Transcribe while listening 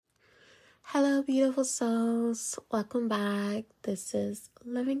Hello, beautiful souls. Welcome back. This is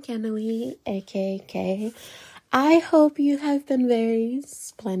Living Candidly, aka. I hope you have been very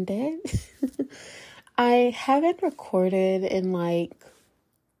splendid. I haven't recorded in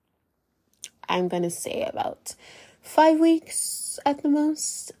I'm gonna say about 5 weeks at the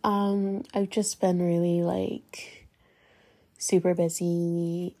most. I've just been really super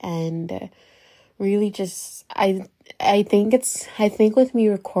busy and really just I think with me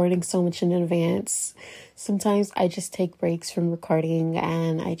recording so much in advance, sometimes I just take breaks from recording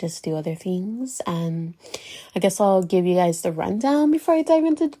and I just do other things. And I guess I'll give you guys the rundown before I dive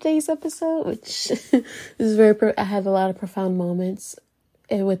into today's episode, which is I have a lot of profound moments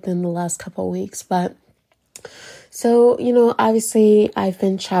within the last couple of weeks. But so, obviously I've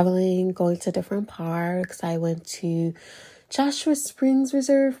been traveling, going to different parks. I went to Joshua Springs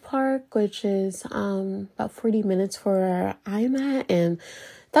Reserve Park, which is about 40 minutes from where I'm at, and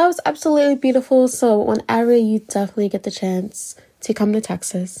that was absolutely beautiful. So whenever you definitely get the chance to come to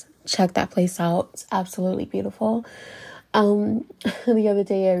Texas, check that place out. It's absolutely beautiful. The other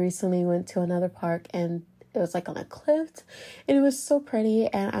day I recently went to another park and it was on a cliff and it was so pretty.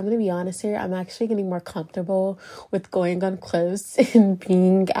 And I'm gonna be honest here, I'm actually getting more comfortable with going on cliffs and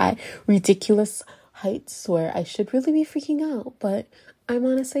being at ridiculous heights where I should really be freaking out, but I'm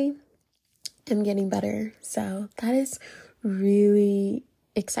getting better. So that is really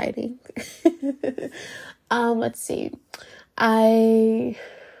exciting. Let's see. I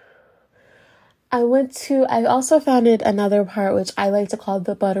also founded another part which I like to call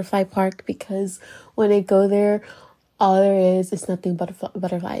the butterfly park, because when I go there, all there is nothing but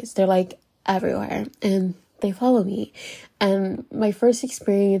butterflies. They're everywhere and they follow me. And my first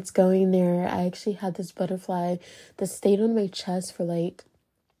experience going there, I actually had this butterfly that stayed on my chest for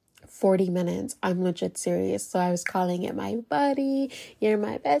 40 minutes. I'm legit serious. So I was calling it my buddy, you're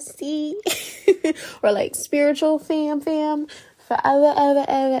my bestie, or spiritual fam, forever,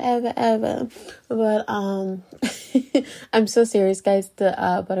 ever. But I'm so serious, guys.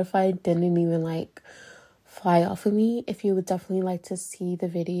 The butterfly didn't even fly off of me. If you would definitely like to see the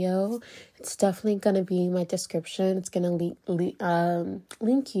video, it's definitely gonna be in my description. It's gonna lead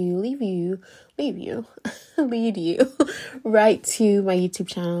you right to my YouTube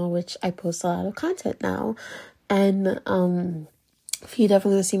channel, which I post a lot of content now. And if you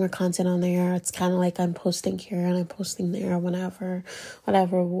definitely want to see more content on there, it's kind of I'm posting here and I'm posting there whatever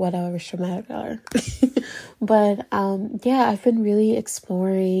should matter. But yeah, I've been really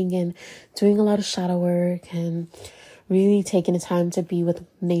exploring and doing a lot of shadow work and really taking the time to be with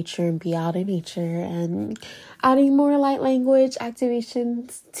nature and be out in nature and adding more light language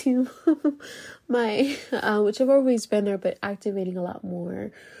activations to my which I've always been there, but activating a lot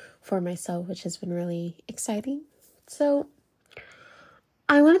more for myself, which has been really exciting. So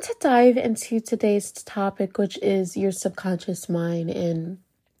I wanted to dive into today's topic, which is your subconscious mind and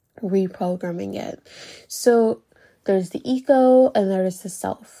reprogramming it. So there's the ego and there's the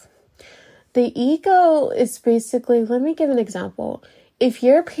self. The ego is basically, let me give an example. If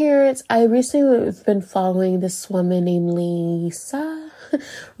your parents, I recently have been following this woman named Lisa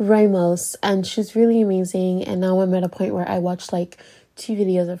Ramos, and she's really amazing. And now I'm at a point where I watch 2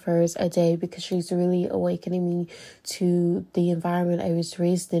 videos of hers a day, because she's really awakening me to the environment I was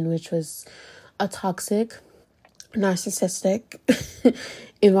raised in, which was a toxic, narcissistic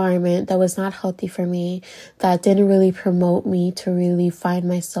environment that was not healthy for me, that didn't really promote me to really find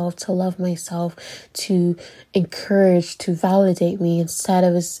myself, to love myself, to encourage, to validate me. Instead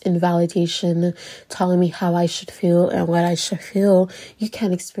of invalidation, telling me how I should feel and what I should feel, you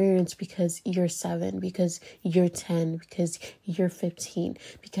can't experience because you're 7, because you're 10, because you're 15,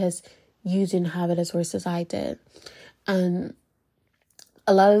 because you didn't have it as worse as I did. And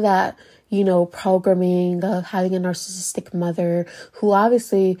a lot of that, programming of having a narcissistic mother who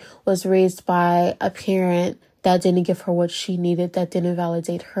obviously was raised by a parent that didn't give her what she needed, that didn't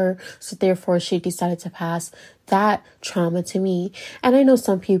validate her. So therefore she decided to pass that trauma to me. And I know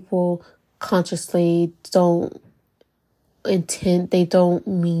some people consciously don't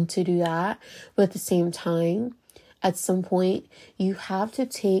mean to do that. But at the same time, at some point, you have to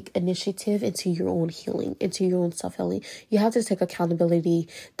take initiative into your own healing, into your own self-healing. You have to take accountability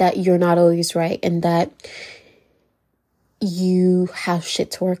that you're not always right and that you have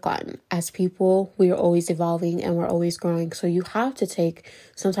shit to work on. As people, we are always evolving and we're always growing. So you have to take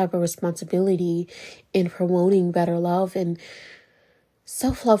some type of responsibility in promoting better love and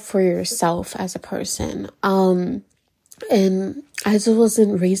self-love for yourself as a person. And I just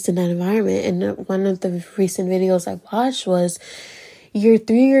wasn't raised in that environment. And one of the recent videos I watched was, your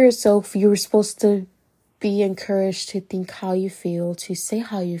 3-year self, you were supposed to be encouraged to think how you feel, to say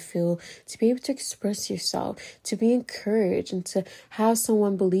how you feel, to be able to express yourself, to be encouraged, and to have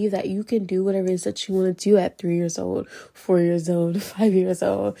someone believe that you can do whatever it is that you want to do at 3 years old, 4 years old, 5 years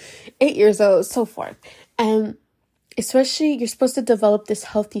old, 8 years old, so forth. And especially, you're supposed to develop this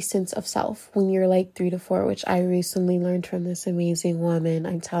healthy sense of self when you're like 3 to 4, which I recently learned from this amazing woman.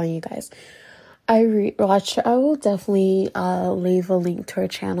 I'm telling you guys. I will definitely leave a link to her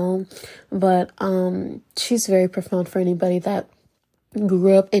channel, but she's very profound for anybody that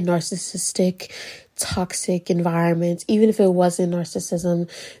grew up in narcissistic, toxic environments. Even if it wasn't narcissism,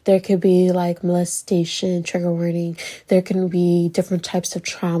 there could be like molestation, trigger warning. There can be different types of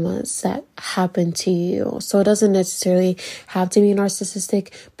traumas that happen to you. So it doesn't necessarily have to be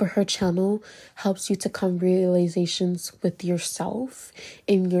narcissistic, but her channel helps you to come realizations with yourself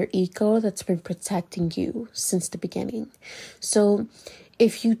and your ego that's been protecting you since the beginning. So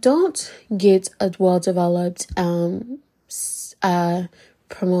if you don't get a well-developed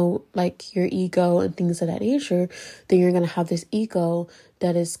promote like your ego and things of that nature, then you're going to have this ego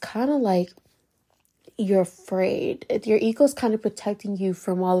that is kind of like you're afraid. Your ego is kind of protecting you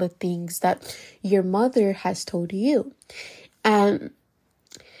from all the things that your mother has told you. And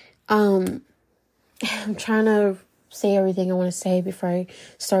I'm trying to say everything I want to say before I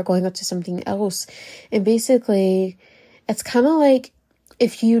start going up to something else. And basically, it's kind of like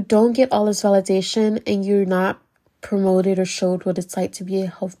if you don't get all this validation and you're not promoted or showed what it's like to be a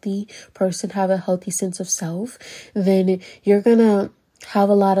healthy person, have a healthy sense of self, then you're gonna have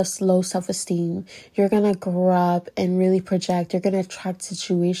a lot of low self-esteem. You're gonna grow up and really project. You're gonna attract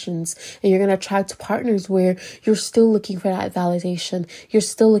situations and you're gonna attract partners where you're still looking for that validation. You're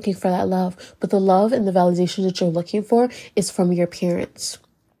still looking for that love, but the love and the validation that you're looking for is from your parents.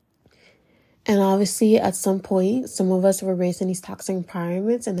 And obviously, at some point, some of us were raised in these toxic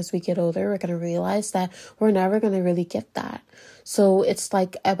environments. And as we get older, we're going to realize that we're never going to really get that. So it's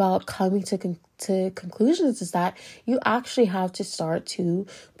like about coming to conclusions is that you actually have to start to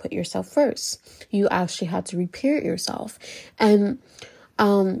put yourself first. You actually have to repair yourself. And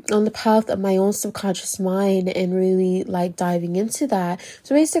on the path of my own subconscious mind and really like diving into that.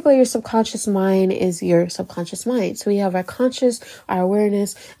 So basically your subconscious mind is your subconscious mind. So we have our conscious, our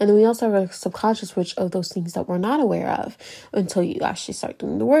awareness, and then we also have our subconscious, which of those things that we're not aware of until you actually start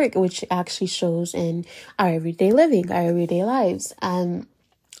doing the work, which actually shows in our everyday living, our everyday lives. And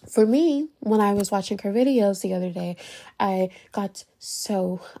for me, when I was watching her videos the other day, I got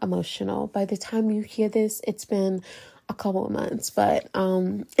so emotional. By the time you hear this, it's been a couple of months, but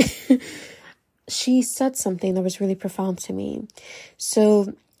she said something that was really profound to me.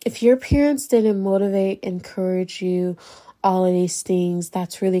 So if your parents didn't motivate, encourage you, all of these things,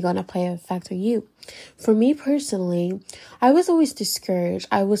 that's really going to play an effect on you. For me personally, I was always discouraged.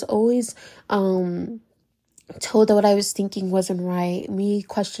 I was always told that what I was thinking wasn't right. Me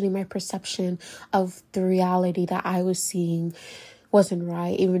questioning my perception of the reality that I was seeing wasn't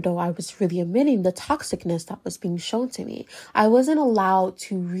right, even though I was really admitting the toxicness that was being shown to me. I wasn't allowed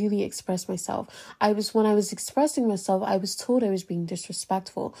to really express myself. When I was expressing myself, I was told I was being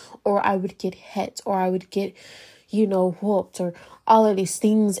disrespectful, or I would get hit, or I would get, whooped, or all of these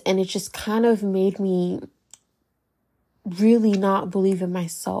things. And it just kind of made me really not believe in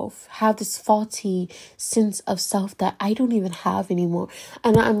myself, have this faulty sense of self that I don't even have anymore.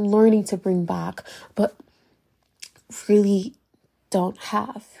 And I'm learning to bring back, but really don't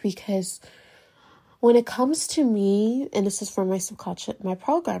have, because when it comes to me, and this is from my subconscious, my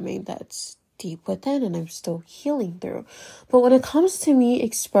programming that's deep within and I'm still healing through, but when it comes to me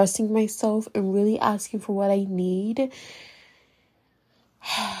expressing myself and really asking for what I need,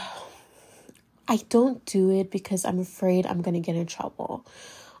 I don't do it because I'm afraid I'm going to get in trouble.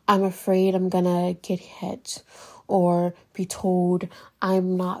 I'm afraid I'm going to get hit or be told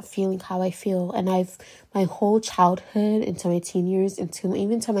I'm not feeling how I feel. And my whole childhood into my teen years,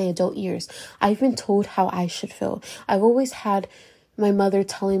 even to my adult years, I've been told how I should feel. I've always had my mother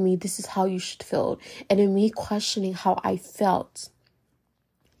telling me this is how you should feel, and in me questioning how I felt.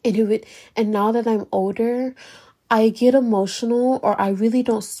 And now that I'm older, I get emotional, or I really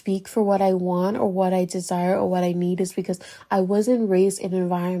don't speak for what I want or what I desire or what I need, is because I wasn't raised in an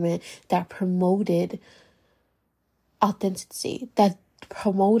environment that promoted authenticity, that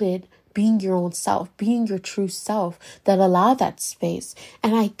promoted being your own self, being your true self, that allowed that space.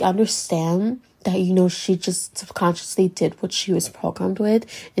 And I understand that, she just subconsciously did what she was programmed with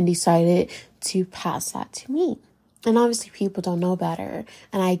and decided to pass that to me. And obviously people don't know better,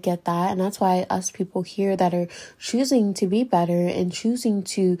 and I get that. And that's why us people here that are choosing to be better and choosing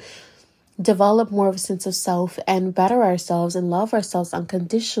to develop more of a sense of self and better ourselves and love ourselves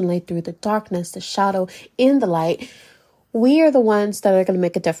unconditionally through the darkness, the shadow, in the light, we are the ones that are going to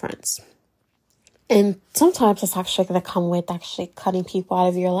make a difference. And sometimes it's actually going to come with actually cutting people out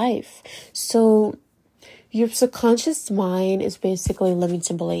of your life. So your subconscious mind is basically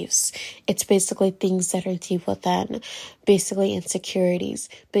limiting beliefs. It's basically things that are deep within, basically insecurities.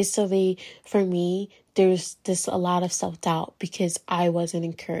 Basically, for me, there's a lot of self-doubt because I wasn't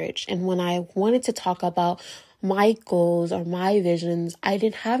encouraged. And when I wanted to talk about my goals or my visions, I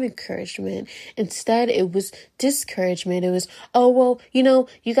didn't have encouragement. Instead, it was discouragement. It was, oh, well,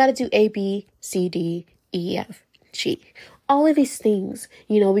 you got to do A, B, C, D, E, F, G. All of these things,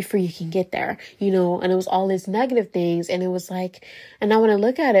 before you can get there, and it was all these negative things. And it was like, and now when I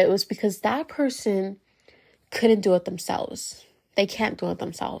look at it, it was because that person couldn't do it themselves. They can't do it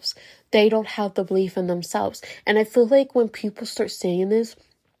themselves. They don't have the belief in themselves. And I feel like when people start saying this,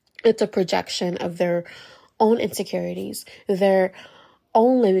 it's a projection of their own insecurities, their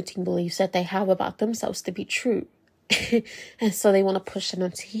own limiting beliefs that they have about themselves to be true. And so they want to push it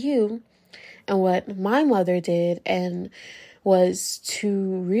onto you. And what my mother did was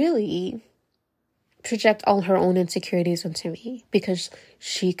to really project all her own insecurities onto me because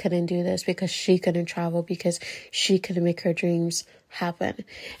she couldn't do this, because she couldn't travel, because she couldn't make her dreams happen.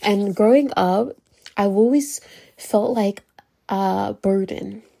 And growing up, I've always felt like a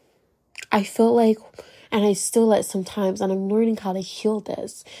burden. I felt like, and I still let sometimes, and I'm learning how to heal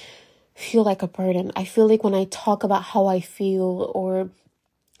this, feel like a burden. I feel like when I talk about how I feel or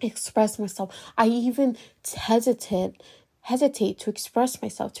express myself, I even hesitate to express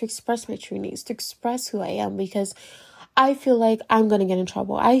myself, to express my true needs, to express who I am, because I feel like I'm going to get in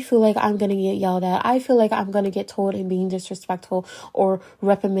trouble. I feel like I'm going to get yelled at. I feel like I'm going to get told I'm being disrespectful or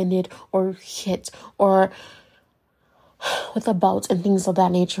reprimanded or hit or with a belt and things of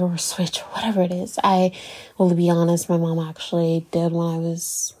that nature, or switch, or whatever it is. I will be honest, my mom actually did when I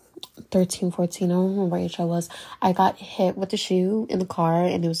was 13, 14, I don't remember what age I was. I got hit with a shoe in the car,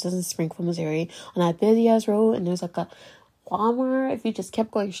 and it was in Springfield, Missouri, on that busy ass road, and there's like a Walmart. If you just kept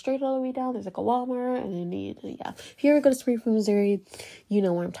going straight all the way down, there's like a Walmart, and then if you ever go to Springfield, Missouri, you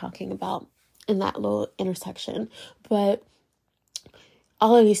know what I'm talking about in that little intersection. But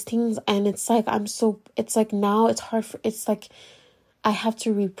all of these things, and it's like now it's hard it's like I have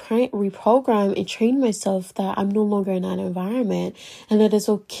to reprogram and train myself that I'm no longer in that environment, and that it's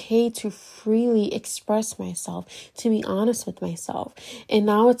okay to freely express myself, to be honest with myself. And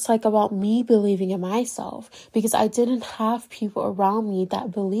now it's like about me believing in myself, because I didn't have people around me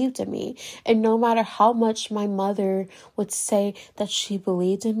that believed in me. And no matter how much my mother would say that she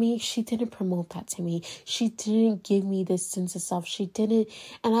believed in me, she didn't promote that to me. She didn't give me this sense of self. She didn't,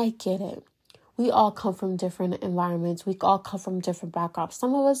 and I get it. We all come from different environments. We all come from different backgrounds.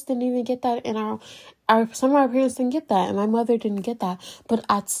 Some of us didn't even get that in our some of our parents didn't get that, and my mother didn't get that. But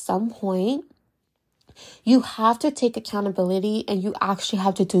at some point, you have to take accountability, and you actually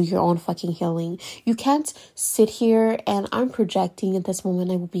have to do your own fucking healing. You can't sit here, and I'm projecting at this moment,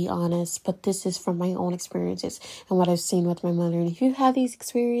 I will be honest, but this is from my own experiences and what I've seen with my mother. And if you have these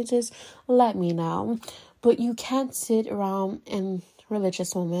experiences, let me know. But you can't sit around and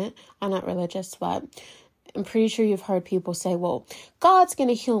religious moment. I'm not religious, but I'm pretty sure you've heard people say, well, God's going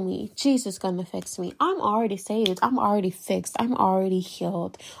to heal me. Jesus is going to fix me. I'm already saved. I'm already fixed. I'm already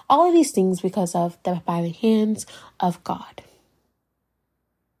healed. All of these things by the hands of God.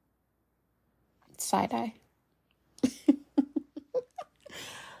 Side eye.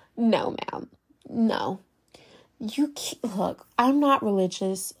 No, ma'am. No. Look, I'm not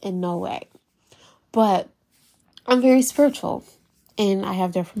religious in no way, but I'm very spiritual. And I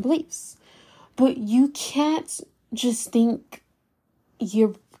have different beliefs. But you can't just think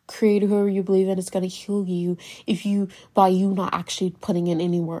your creator, whoever you believe in, is going to heal you by you not actually putting in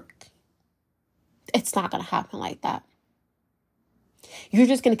any work. It's not going to happen like that. You're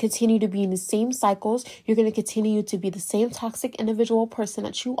just going to continue to be in the same cycles. You're going to continue to be the same toxic individual person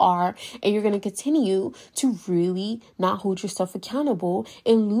that you are. And you're going to continue to really not hold yourself accountable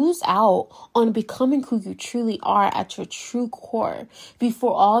and lose out on becoming who you truly are at your true core.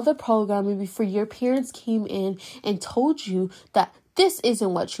 Before all the programming, before your parents came in and told you that this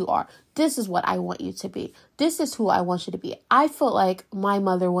isn't what you are. This is what I want you to be. This is who I want you to be. I felt like my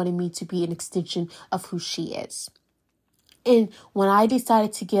mother wanted me to be an extension of who she is. And when I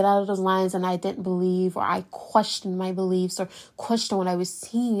decided to get out of those lines and I didn't believe, or I questioned my beliefs or questioned what I was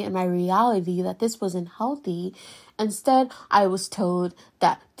seeing in my reality, that this wasn't healthy, instead I was told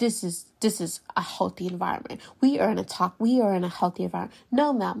that this is a healthy environment. We are in a healthy environment.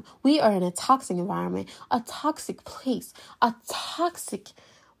 No, ma'am, we are in a toxic environment, a toxic place, a toxic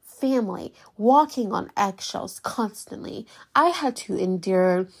family, walking on eggshells constantly. I had to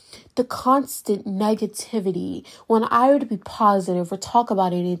endure the constant negativity when I would be positive or talk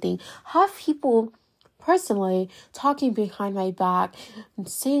about anything. Have people personally talking behind my back and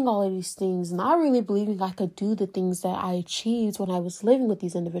saying all of these things, not really believing I could do the things that I achieved when I was living with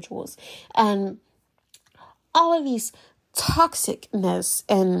these individuals. And all of these toxicness.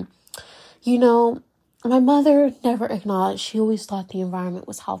 And, my mother never acknowledged. She always thought the environment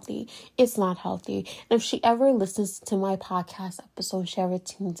was healthy. It's not healthy. And if she ever listens to my podcast episode, she ever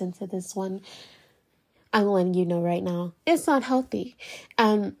tunes into this one, I'm letting you know right now, it's not healthy.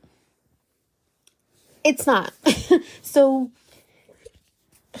 And it's not. So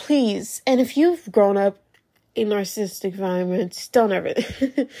please, and if you've grown up in narcissistic environments, don't ever.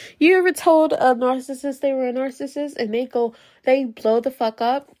 You ever told a narcissist they were a narcissist and they blow the fuck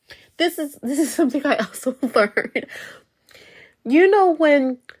up? This is something I also learned.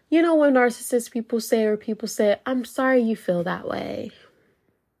 When narcissist people say, I'm sorry you feel that way.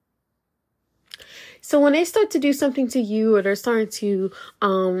 So when they start to do something to you, or they're starting to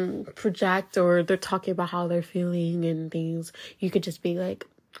project, or they're talking about how they're feeling and things, you could just be like,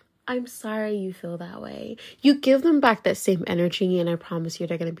 I'm sorry you feel that way. You give them back that same energy, and I promise you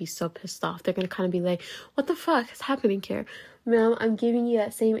they're going to be so pissed off. They're going to kind of be like, what the fuck is happening here? Ma'am, I'm giving you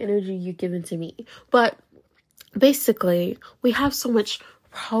that same energy you've given to me. But basically, we have so much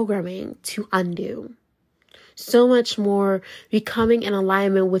programming to undo. So much more becoming in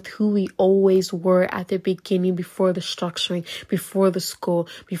alignment with who we always were at the beginning, before the structuring, before the school,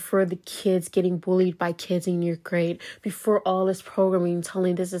 before the kids getting bullied by kids in your grade, before all this programming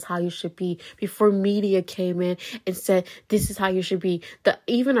telling this is how you should be, before media came in and said this is how you should be.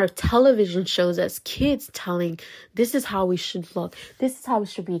 Even our television shows as kids telling this is how we should look, this is how we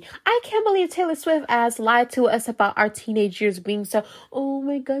should be. I can't believe Taylor Swift has lied to us about our teenage years being so, oh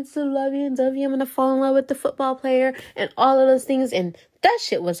my God, so lovey and dovey, I'm gonna fall in love with the football player and all of those things, and that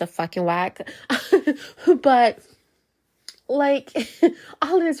shit was a fucking whack. But all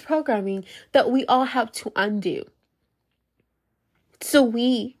of this programming that we all have to undo so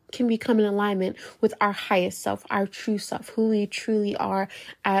we can become in alignment with our highest self, our true self, who we truly are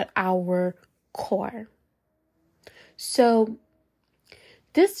at our core. So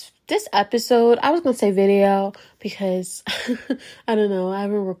this episode, I was going to say video because I don't know, I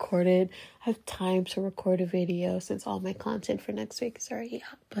have time to record a video since all my content for next week is already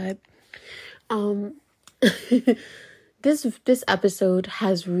out. But this episode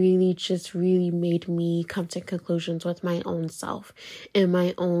has really made me come to conclusions with my own self and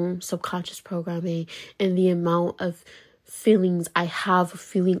my own subconscious programming, and the amount of feelings I have of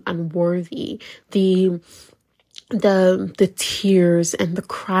feeling unworthy, the tears and the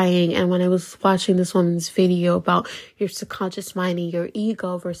crying. And when I was watching this woman's video about your subconscious mind and your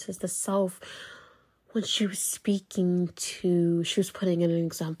ego versus the self, when she was putting in an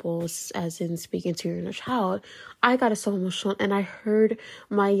example as in speaking to your inner child, I got so emotional, and I heard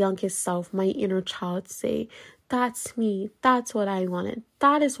my youngest self, my inner child, say, that's me. That's what I wanted.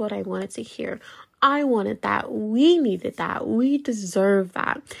 That is what I wanted to hear. I wanted that. We needed that. We deserve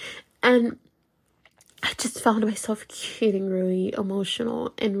that. And I just found myself getting really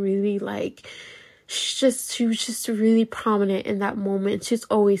emotional and really she was just really prominent in that moment. She's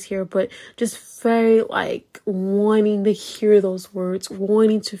always here, but just very wanting to hear those words,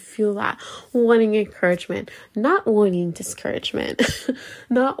 wanting to feel that, wanting encouragement, not wanting discouragement,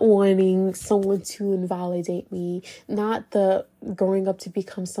 not wanting someone to invalidate me, not the growing up to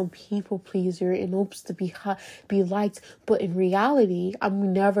become some people pleaser in hopes to be liked. But in reality,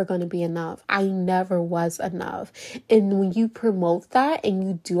 I'm never going to be enough. I never was enough. And when you promote that and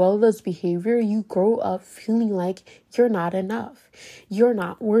you do all of those behavior, you grow up feeling like you're not enough. You're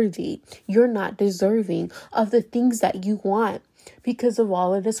not worthy. You're not deserving of the things that you want because of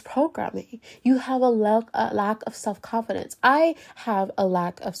all of this programming. You have a lack of self-confidence. I have a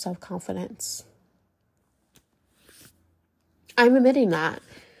lack of self-confidence. I'm admitting that.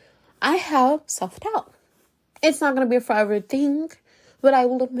 I have self-doubt. It's not going to be a forever thing, but I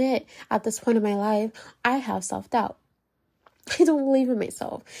will admit at this point in my life, I have self-doubt. I don't believe in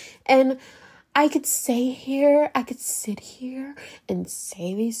myself. And I could sit here and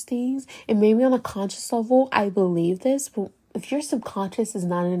say these things, and maybe on a conscious level, I believe this, but if your subconscious is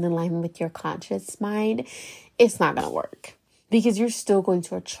not in alignment with your conscious mind, it's not going to work. Because you're still going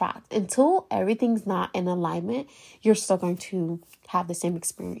to attract. Until everything's not in alignment, you're still going to have the same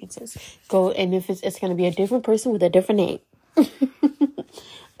experiences. And if it's going to be a different person with a different name.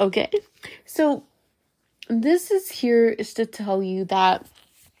 Okay? So, this is to tell you that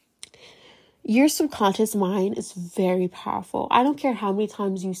Your subconscious mind is very powerful. I don't care how many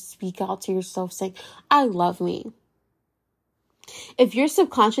times you speak out to yourself saying, I love me. If your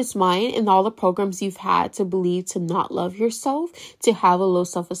subconscious mind and all the programs you've had to believe to not love yourself, to have a low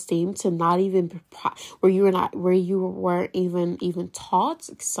self-esteem, to not even where you weren't even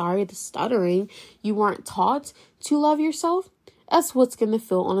taught, sorry, the stuttering, you weren't taught to love yourself, that's what's going to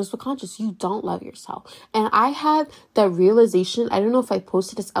feel on the subconscious. You don't love yourself. And I had that realization. I don't know if I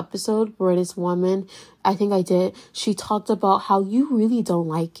posted this episode where this woman, I think I did, she talked about how you really don't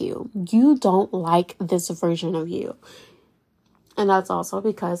like you. You don't like this version of you. And that's also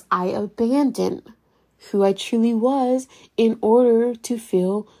because I abandoned who I truly was in order to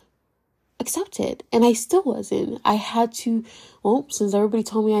feel accepted. And I still wasn't. I had to, well, since everybody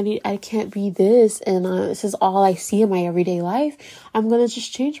told me I can't be this, and this is all I see in my everyday life, I'm going to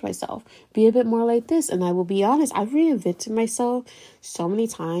just change myself, be a bit more like this. And I will be honest, I've reinvented myself so many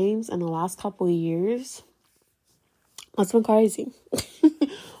times in the last couple of years. That's been crazy.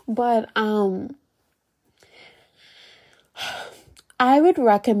 But, I would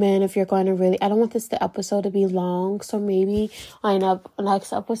recommend, if you're going to really, I don't want the episode to be long, so maybe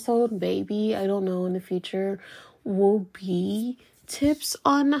next episode, maybe, I don't know, in the future, will be tips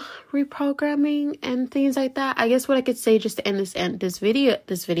on reprogramming and things like that. I guess what I could say just to end this video,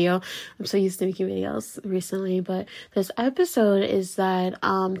 I'm so used to making videos recently, but this episode is that,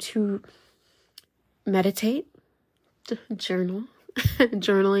 to meditate, journal,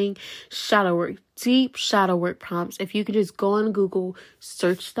 journaling, shadow work, deep shadow work prompts. If you could just go on Google,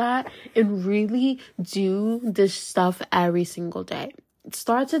 search that, and really do this stuff every single day.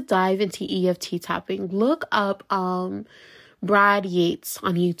 Start to dive into EFT tapping. Look up Brad Yates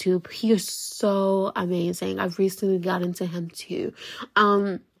on YouTube. He is so amazing. I've recently got into him too.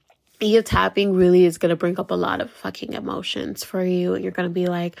 EFT tapping really is going to bring up a lot of fucking emotions for you. You're going to be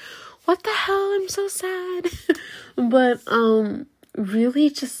like, what the hell? I'm so sad. But really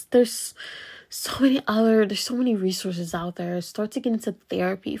just there's so many resources out there. Start to get into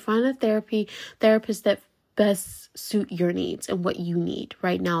therapy. Find a therapist that best suit your needs and what you need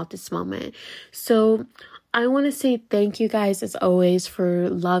right now at this moment. So I want to say thank you guys as always for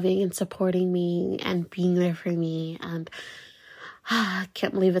loving and supporting me and being there for me. And I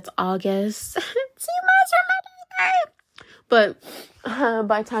can't believe it's August. It's almost my birthday. But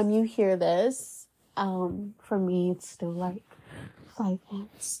by the time you hear this, for me it's still like 5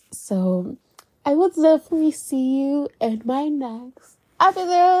 months. So I will definitely see you in my next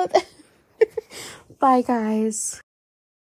episode. Bye, guys.